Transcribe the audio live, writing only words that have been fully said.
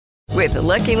With the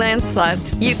Lucky Land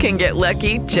Slots, you can get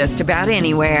lucky just about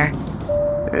anywhere.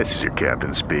 This is your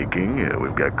captain speaking.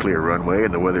 We've got clear runway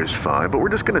and the weather's fine, but we're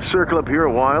just going to circle up here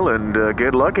a while and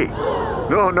get lucky.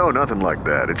 No, nothing like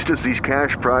that. It's just these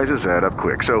cash prizes add up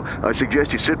quick. So I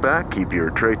suggest you sit back, keep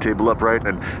your tray table upright,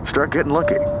 and start getting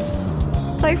lucky.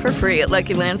 Play for free at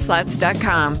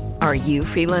LuckyLandSlots.com. Are you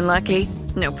feeling lucky?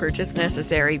 No purchase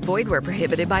necessary. Void where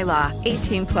prohibited by law.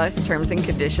 18 plus terms and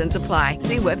conditions apply.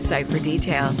 See website for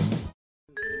details.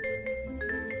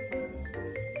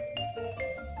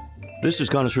 This is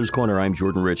Connoisseur's Corner. I'm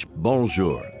Jordan Rich.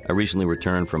 Bonjour. I recently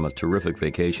returned from a terrific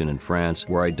vacation in France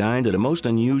where I dined at a most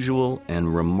unusual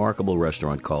and remarkable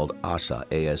restaurant called Assa,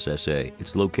 A-S-S-A.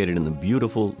 It's located in the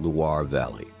beautiful Loire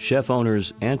Valley. Chef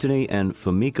owners Anthony and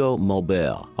Fumiko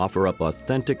Mulbert offer up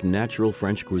authentic natural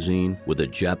French cuisine with a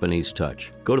Japanese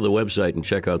touch. Go to the website and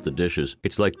check out the dishes.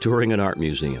 It's like touring an art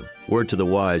museum. Word to the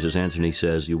wise, as Anthony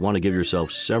says, you want to give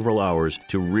yourself several hours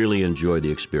to really enjoy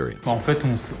the experience.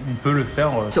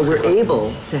 So we're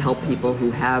able to help people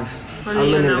who have a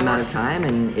limited amount of time,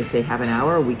 and if they have an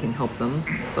hour, we can help them.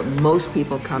 But most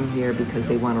people come here because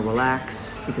they want to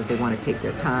relax, because they want to take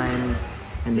their time,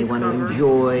 and they want to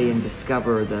enjoy and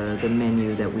discover the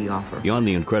menu that we offer. Beyond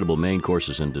the incredible main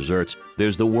courses and desserts,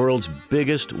 there's the world's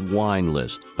biggest wine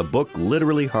list, a book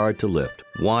literally hard to lift.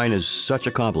 Wine is such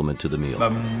a compliment to the meal.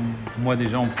 Part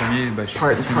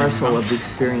and parcel of the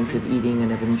experience of eating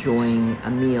and of enjoying a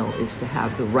meal is to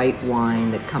have the right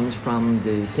wine that comes from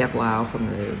the terroir, from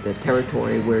the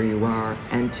territory where you are,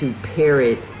 and to pair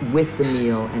it with the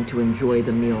meal and to enjoy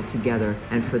the meal together.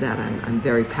 And for that, I'm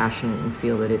very passionate and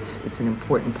feel that it's an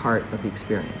important part of the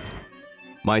experience.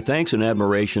 My thanks and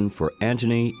admiration for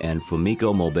Anthony and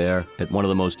Fumiko Mulbert at one of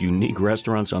the most unique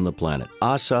restaurants on the planet,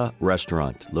 Assa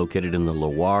Restaurant, located in the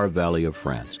Loire Valley of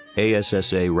France.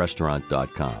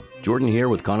 ASSArestaurant.com. Jordan here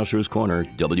with Connoisseur's Corner,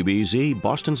 WBZ,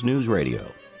 Boston's News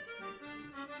Radio.